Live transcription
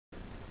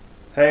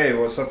Hey,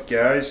 what's up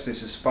guys?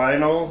 This is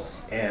Spinal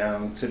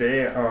and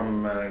today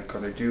I'm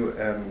gonna do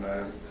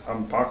an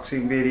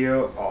unboxing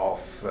video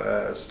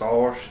of Star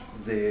Wars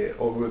The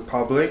Old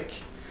Republic.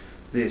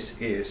 This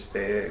is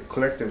the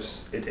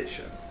collector's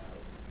edition.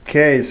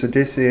 Okay, so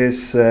this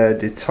is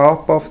the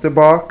top of the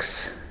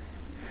box.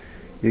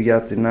 You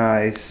got the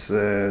nice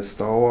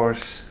Star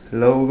Wars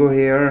logo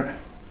here.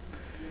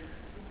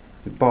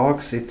 The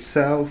box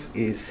itself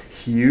is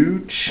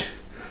huge.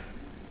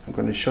 I'm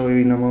gonna show you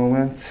in a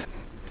moment.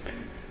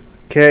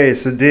 Okay,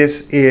 so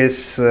this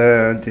is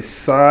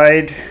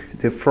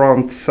the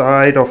front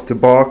side of the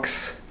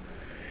box.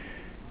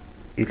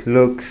 It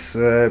looks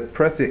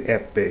pretty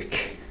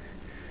epic.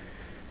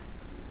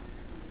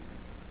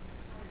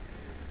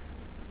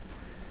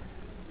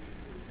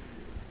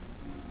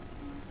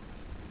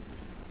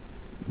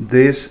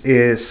 This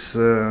is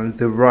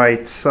the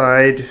right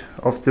side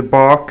of the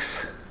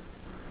box.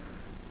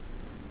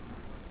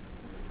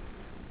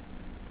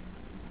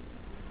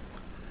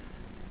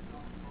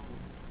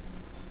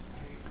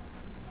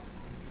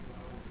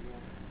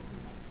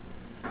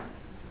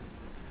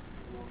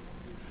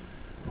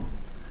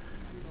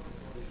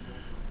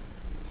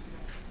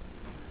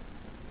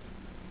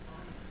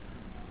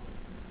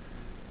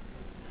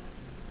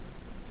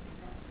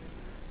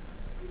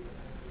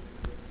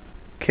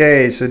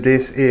 Okay, so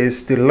this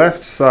is the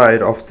left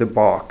side of the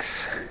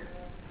box.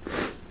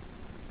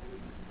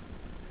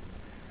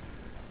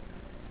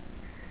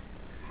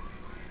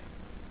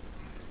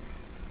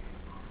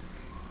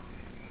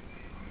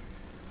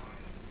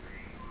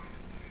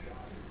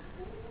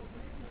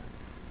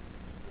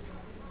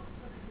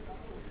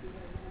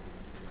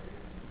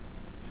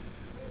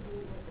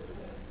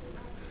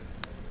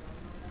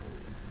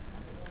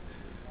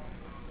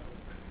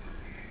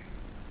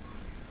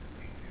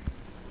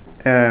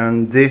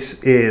 And this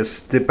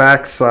is the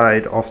back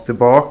side of the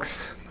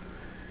box.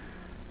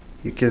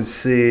 You can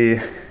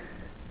see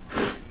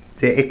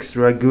the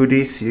extra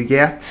goodies you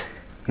get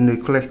in the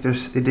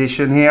collector's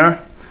edition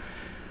here.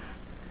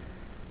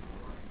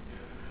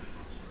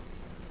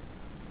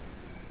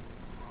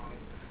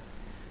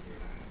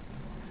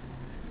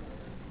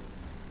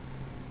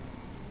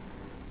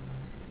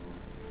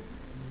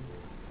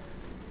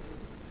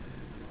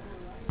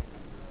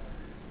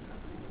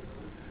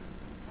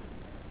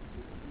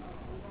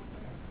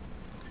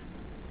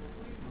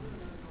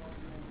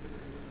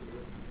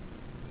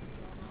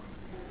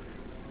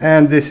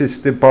 And this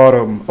is the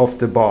bottom of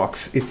the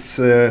box. It's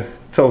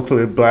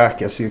totally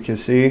black, as you can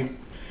see,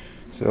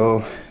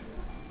 so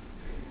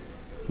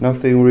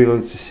nothing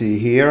really to see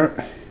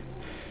here.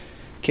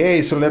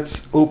 Okay, so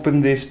let's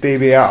open this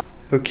baby up.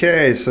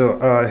 Okay, so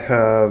I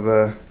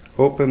have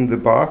opened the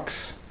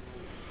box.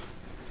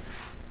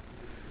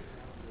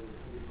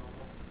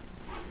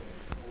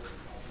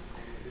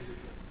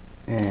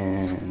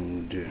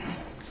 And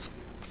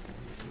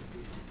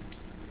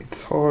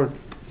it's hard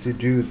to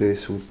do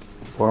this with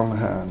one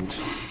hand.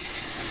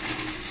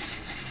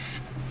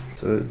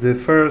 So the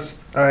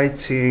first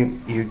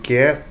item you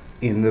get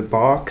in the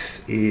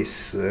box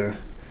is the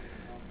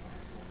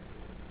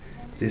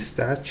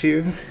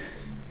statue.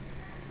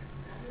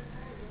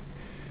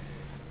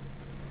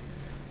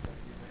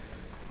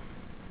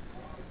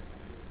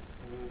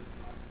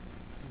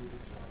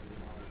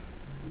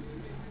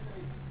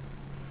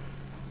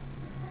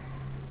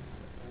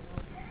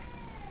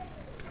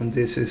 And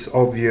this is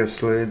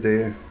obviously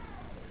the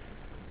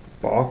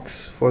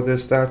box for the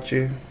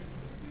statue,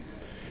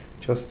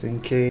 just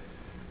in case.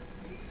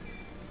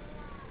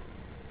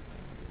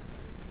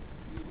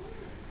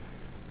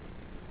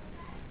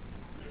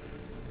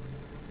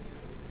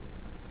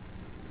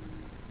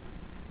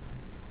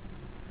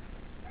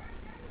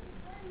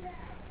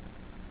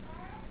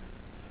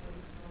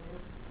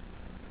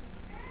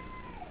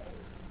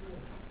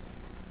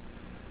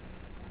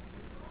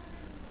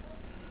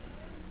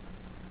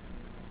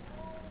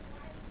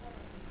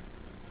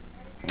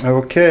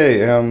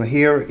 Okay, and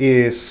here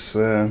is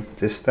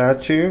the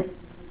statue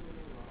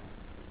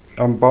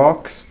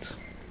unboxed.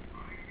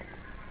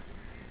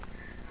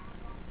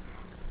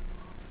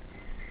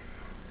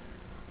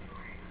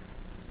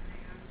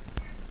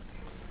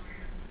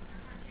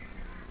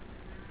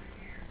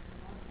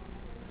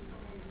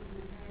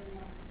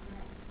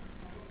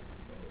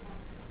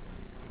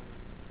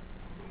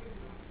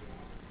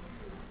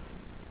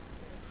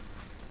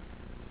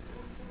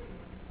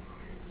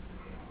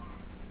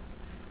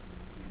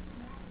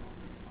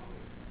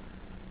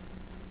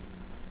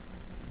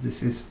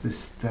 This is the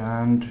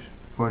stand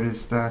for the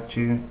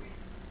statue.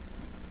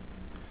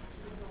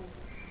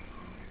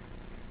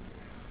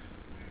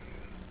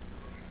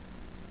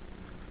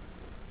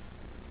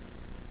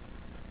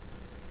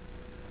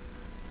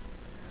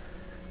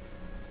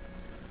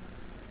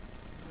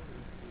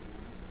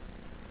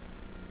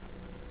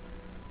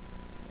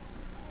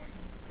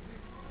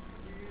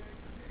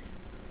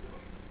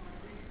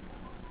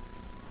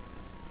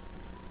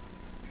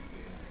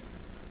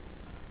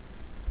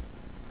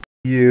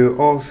 You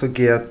also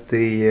get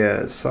the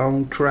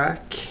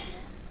soundtrack.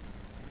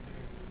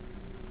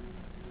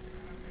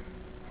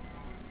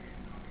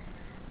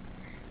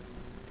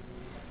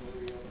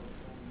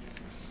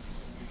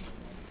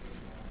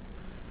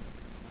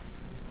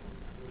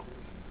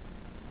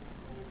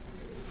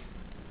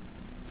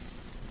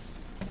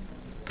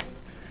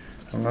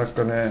 I'm not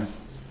gonna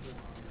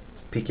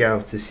pick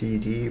out the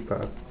CD,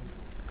 but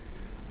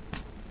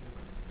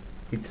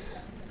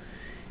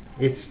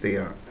it's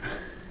there.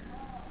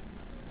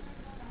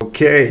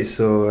 Okay,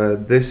 so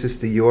this is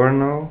the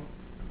urinal.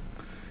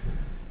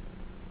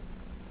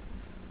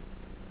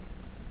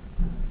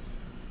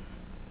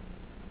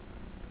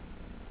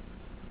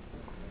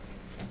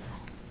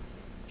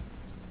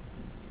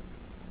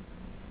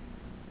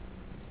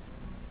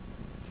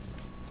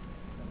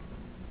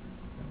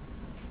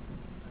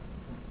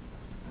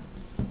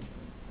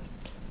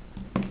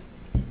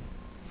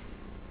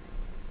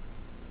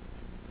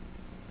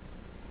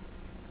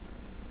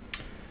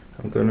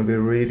 I'm gonna be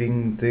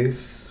reading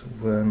this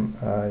when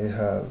I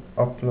have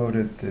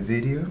uploaded the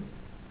video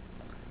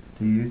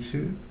to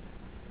YouTube.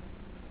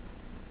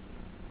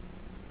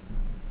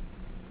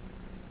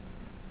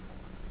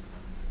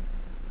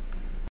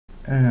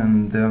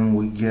 And then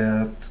we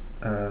get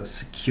a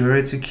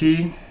security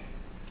key.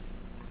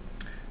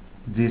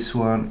 This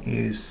one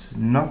is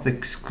not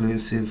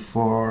exclusive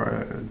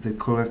for the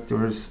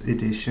collector's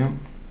edition,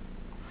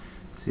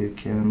 so you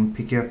can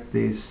pick up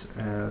this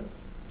at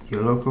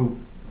your local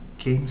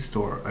game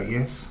store, I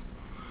guess.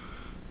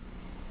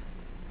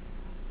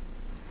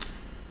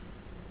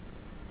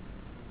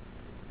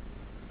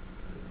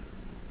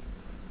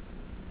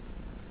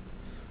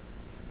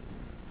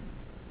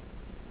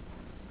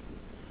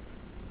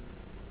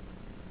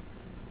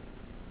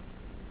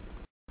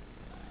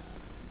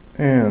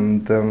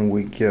 And then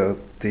we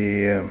get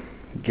the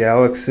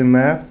galaxy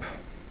map.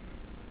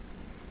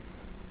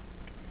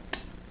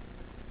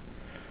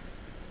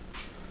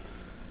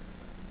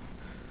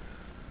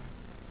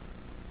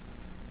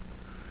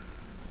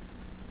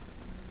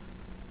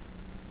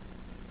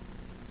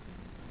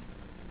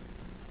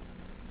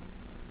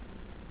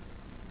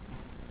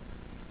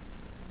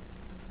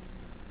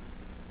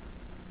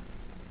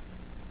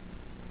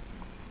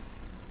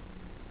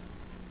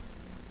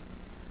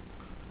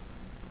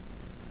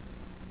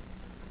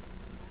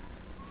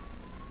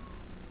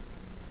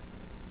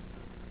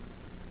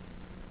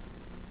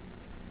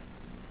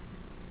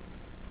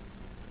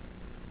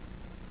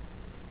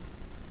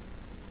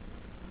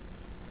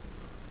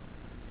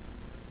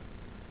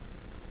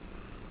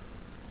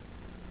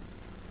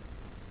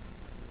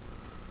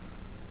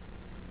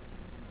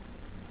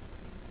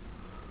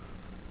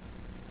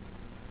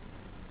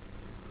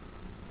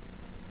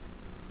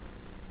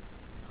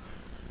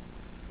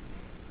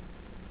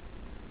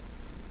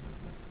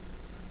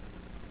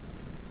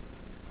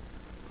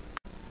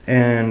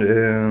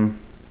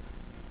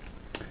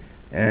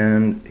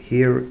 And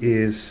here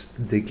is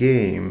the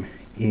game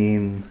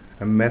in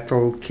a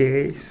metal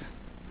case.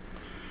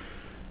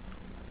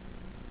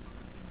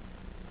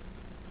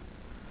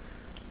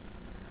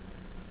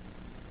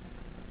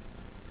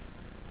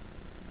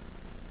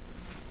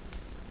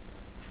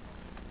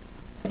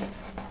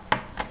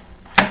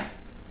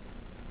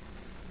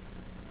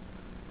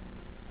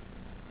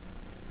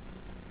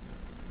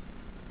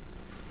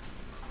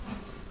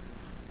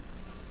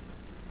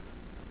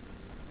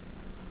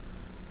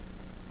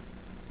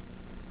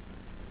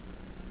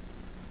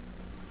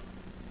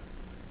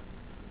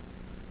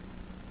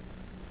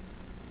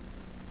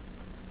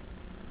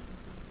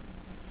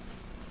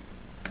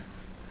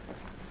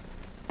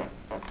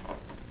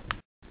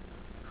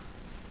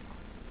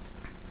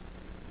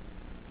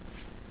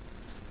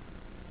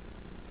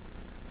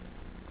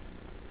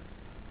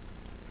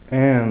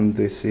 And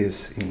this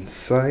is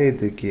inside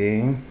the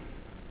game.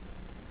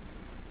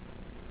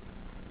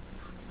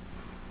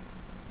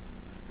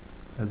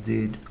 I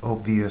did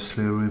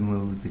obviously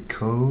remove the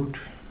code.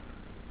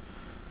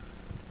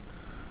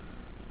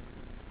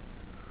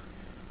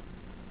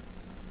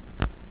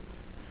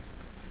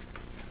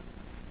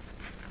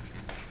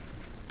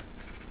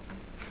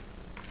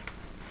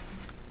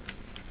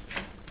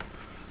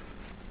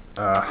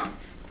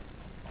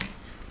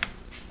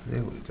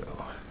 There we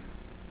go.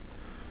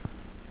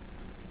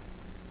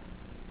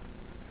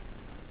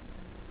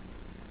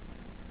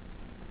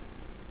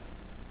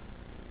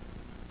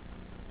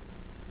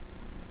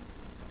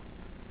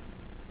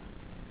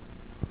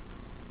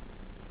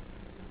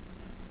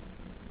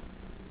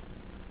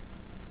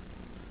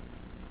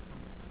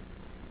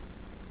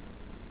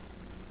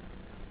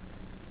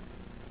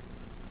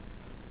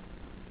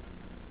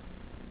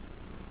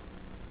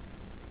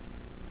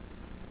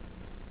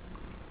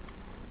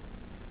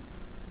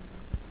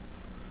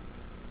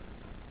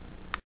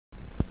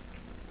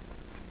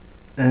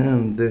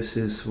 And this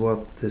is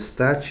what the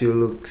statue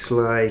looks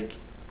like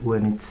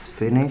when it's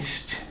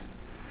finished.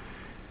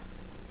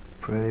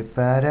 Pretty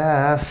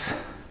badass.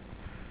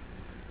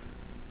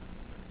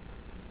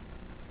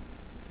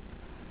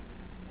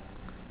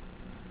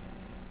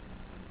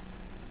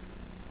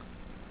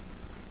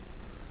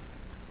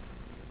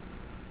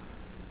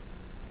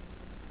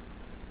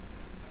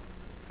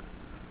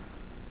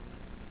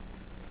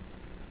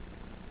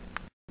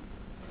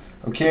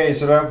 Okay,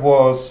 so that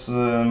was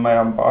my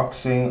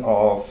unboxing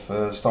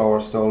of Star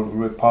Wars The Old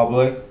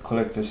Republic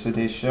Collector's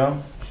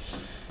Edition.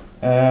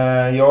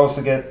 You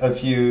also get a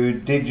few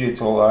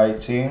digital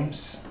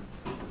items.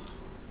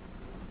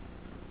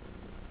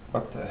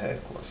 What the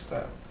heck was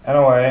that?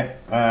 Anyway,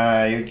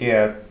 you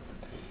get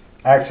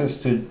access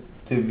to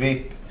the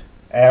VIP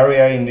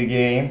area in the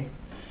game.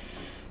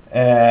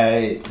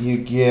 You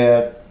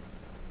get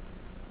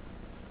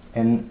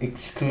an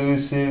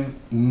exclusive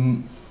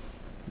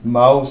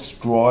mouse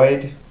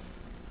droid.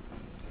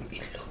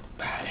 It looked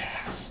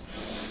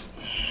badass.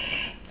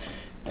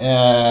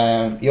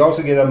 You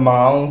also get a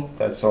mount.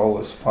 That's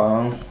always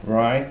fun,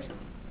 right?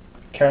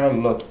 Kind of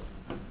look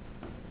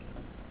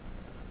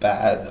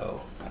bad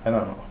though. I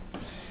don't know.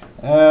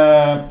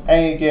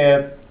 And you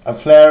get a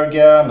flare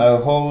gun, a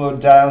holo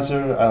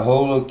dancer, a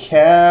holo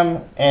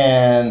cam,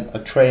 and a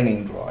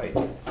training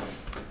droid.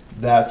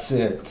 That's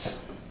it.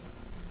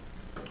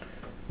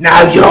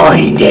 Now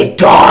join the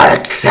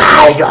dark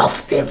side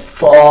of the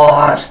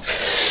Force.